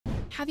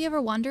have you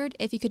ever wondered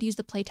if you could use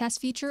the playtest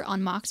feature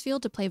on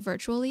Moxfield to play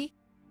virtually?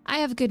 I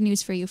have good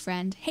news for you,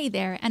 friend. Hey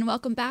there, and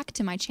welcome back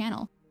to my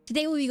channel.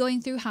 Today we'll be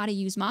going through how to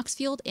use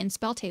Moxfield in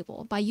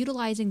Spelltable by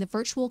utilizing the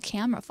virtual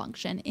camera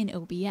function in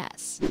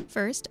OBS.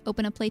 First,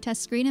 open a playtest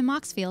screen in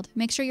Moxfield.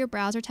 Make sure your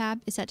browser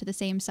tab is set to the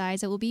same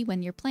size it will be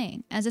when you're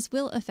playing, as this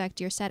will affect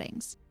your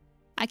settings.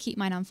 I keep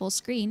mine on full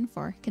screen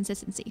for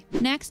consistency.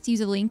 Next,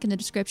 use a link in the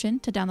description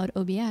to download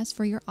OBS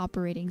for your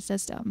operating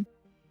system.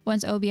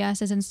 Once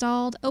OBS is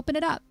installed, open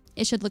it up.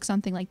 It should look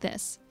something like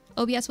this.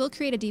 OBS will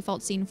create a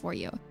default scene for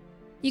you.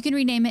 You can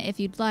rename it if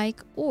you'd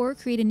like, or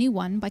create a new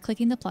one by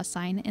clicking the plus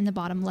sign in the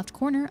bottom left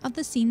corner of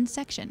the scene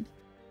section.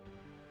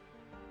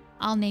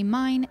 I'll name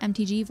mine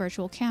MTG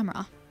Virtual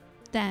Camera.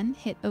 Then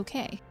hit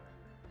OK.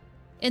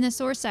 In the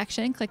source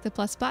section, click the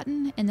plus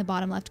button in the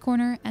bottom left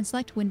corner and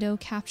select Window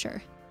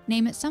Capture.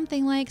 Name it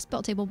something like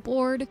Spelltable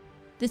Board.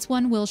 This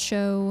one will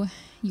show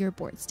your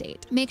board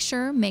state. Make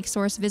sure Make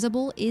Source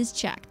Visible is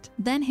checked,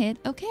 then hit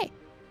OK.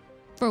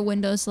 For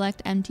Windows,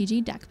 select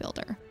MTG Deck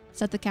Builder.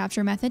 Set the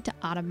capture method to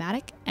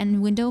automatic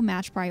and window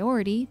match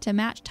priority to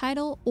match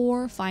title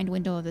or find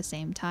window of the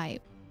same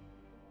type.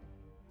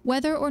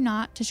 Whether or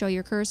not to show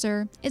your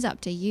cursor is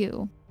up to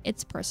you.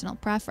 It's personal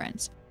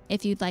preference.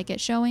 If you'd like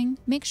it showing,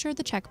 make sure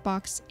the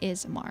checkbox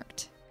is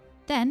marked.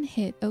 Then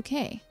hit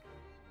OK.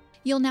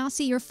 You'll now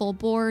see your full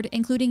board,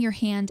 including your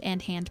hand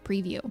and hand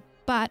preview,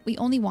 but we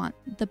only want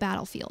the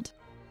battlefield.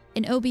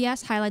 In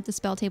OBS, highlight the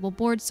Spelltable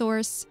board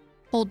source,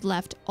 hold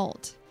left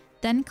Alt.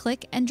 Then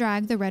click and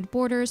drag the red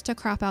borders to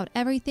crop out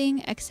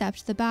everything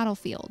except the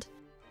battlefield.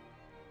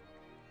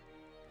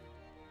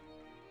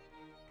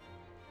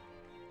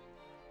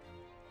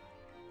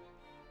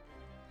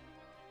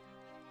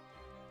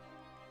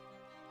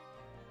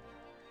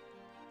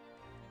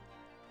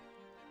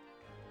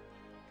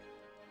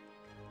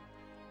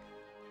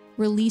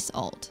 Release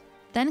Alt.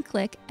 Then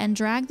click and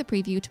drag the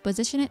preview to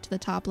position it to the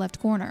top left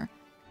corner.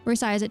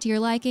 Resize it to your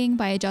liking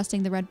by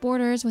adjusting the red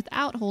borders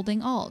without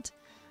holding Alt.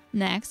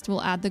 Next,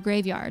 we'll add the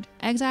graveyard,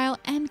 exile,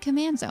 and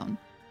command zone.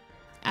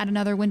 Add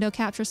another window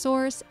capture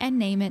source and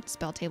name it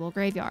Spelltable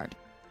Graveyard.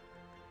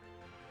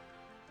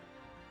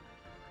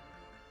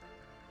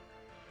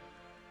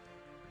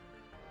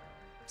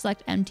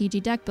 Select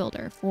MTG Deck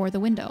Builder for the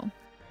window.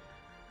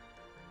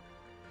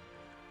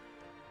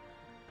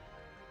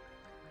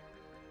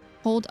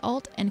 Hold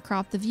Alt and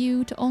crop the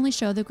view to only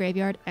show the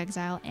graveyard,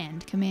 exile,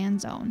 and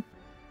command zone.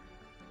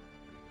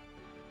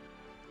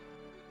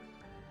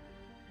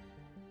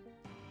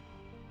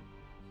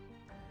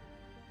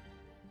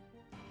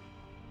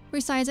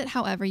 Resize it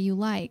however you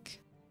like.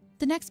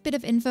 The next bit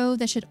of info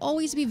that should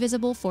always be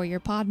visible for your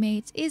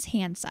podmates is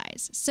hand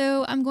size,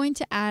 so I'm going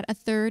to add a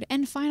third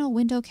and final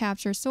window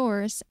capture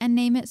source and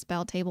name it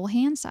Spelltable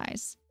Hand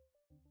Size.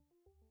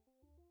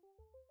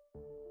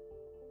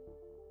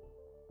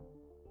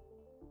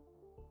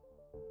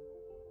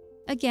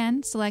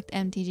 Again, select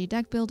MTG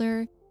Deck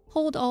Builder,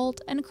 hold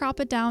Alt, and crop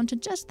it down to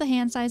just the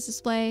hand size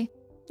display.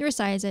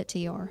 Resize it to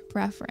your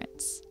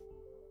preference.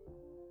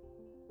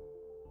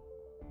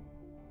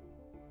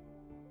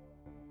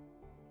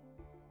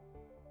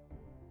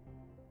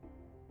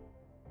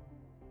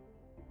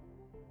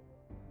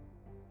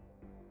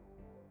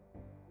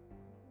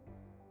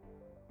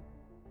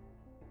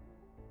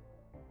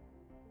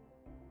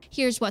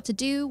 Here's what to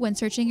do when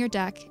searching your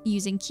deck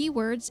using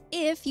keywords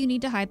if you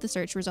need to hide the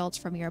search results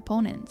from your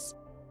opponents.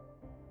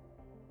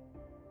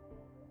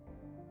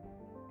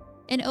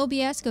 In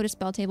OBS, go to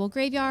Spelltable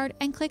Graveyard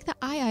and click the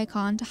eye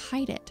icon to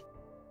hide it.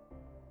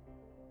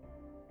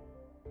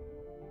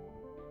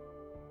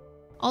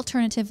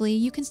 Alternatively,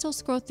 you can still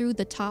scroll through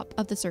the top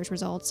of the search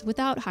results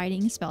without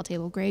hiding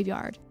Spelltable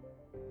Graveyard.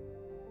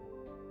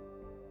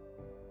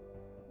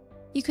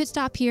 You could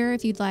stop here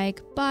if you'd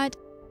like, but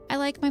I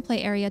like my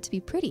play area to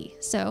be pretty,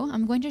 so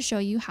I'm going to show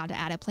you how to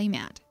add a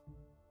playmat.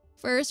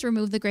 First,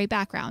 remove the gray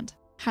background.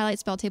 Highlight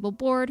Spelltable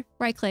Board,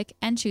 right-click,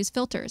 and choose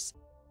Filters.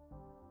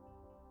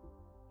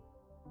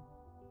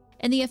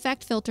 In the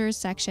Effect Filters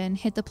section,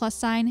 hit the plus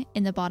sign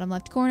in the bottom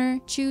left corner,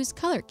 choose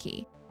Color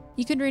Key.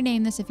 You can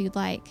rename this if you'd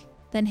like,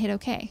 then hit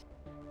OK.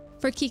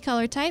 For key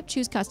color type,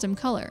 choose Custom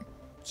Color.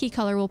 Key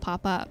color will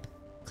pop up.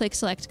 Click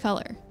Select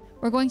Color.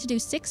 We're going to do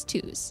 6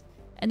 2s.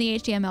 In the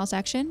HTML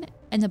section,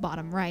 in the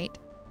bottom right,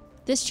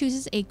 this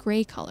chooses a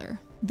gray color.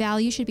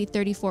 Value should be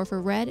 34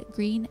 for red,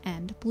 green,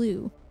 and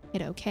blue.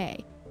 Hit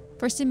OK.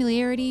 For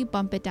similarity,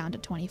 bump it down to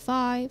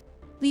 25.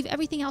 Leave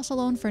everything else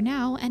alone for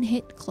now and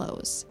hit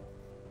Close.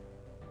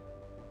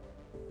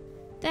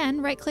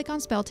 Then right-click on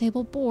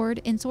Spelltable Board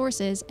in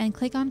Sources and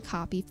click on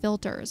Copy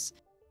Filters.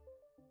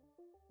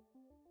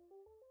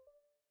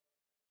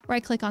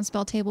 Right-click on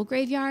Spelltable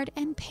Graveyard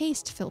and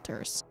paste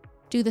filters.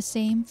 Do the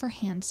same for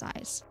hand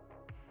size.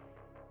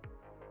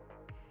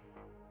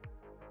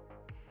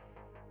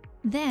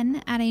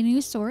 Then add a new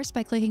source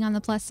by clicking on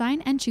the plus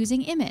sign and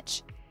choosing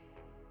Image.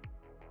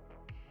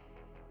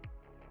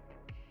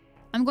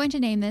 I'm going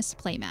to name this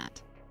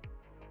Playmat.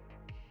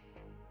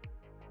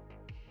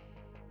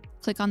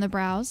 Click on the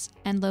Browse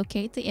and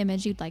locate the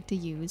image you'd like to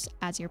use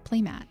as your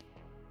playmat.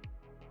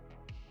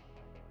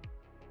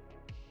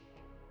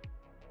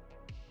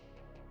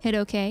 Hit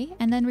OK,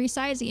 and then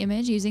resize the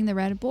image using the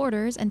red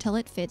borders until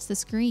it fits the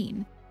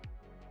screen.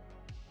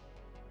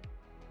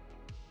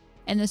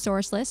 In the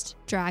source list,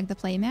 drag the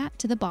playmat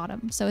to the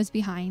bottom so it's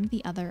behind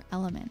the other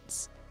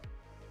elements.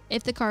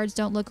 If the cards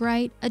don't look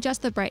right,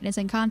 adjust the brightness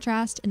and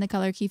contrast in the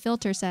color key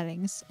filter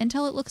settings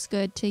until it looks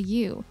good to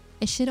you.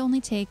 It should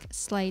only take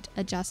slight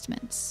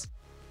adjustments.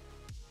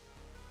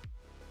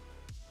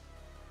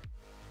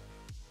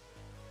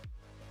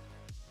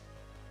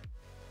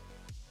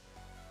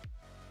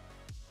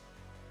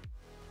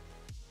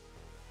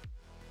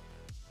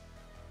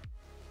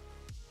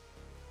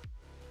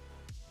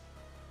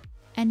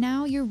 And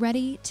now you're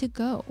ready to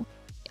go.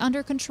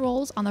 Under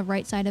Controls on the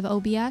right side of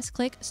OBS,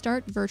 click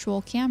Start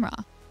Virtual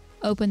Camera.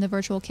 Open the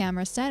virtual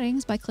camera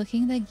settings by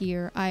clicking the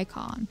gear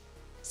icon.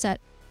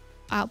 Set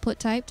output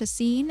type to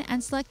scene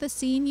and select the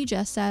scene you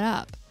just set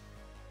up.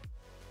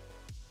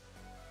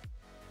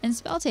 In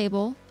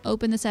Spelltable,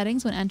 open the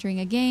settings when entering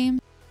a game,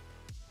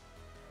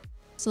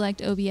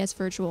 select OBS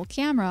Virtual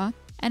Camera,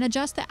 and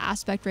adjust the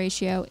aspect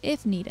ratio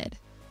if needed.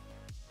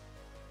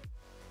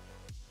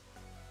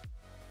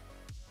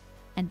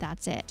 And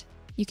that's it.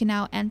 You can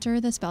now enter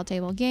the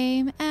Spelltable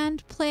game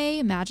and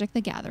play Magic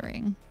the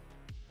Gathering.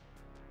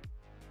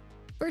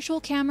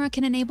 Virtual Camera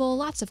can enable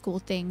lots of cool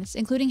things,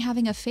 including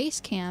having a face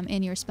cam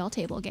in your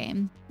Spelltable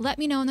game. Let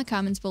me know in the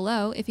comments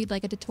below if you'd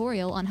like a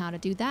tutorial on how to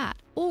do that,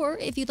 or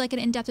if you'd like an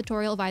in-depth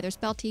tutorial of either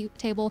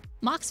Spelltable,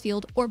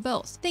 Moxfield, or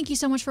both. Thank you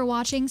so much for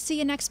watching. See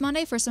you next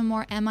Monday for some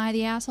more Am I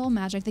the Asshole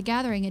Magic the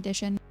Gathering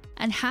edition,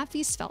 and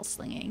happy spell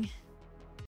slinging.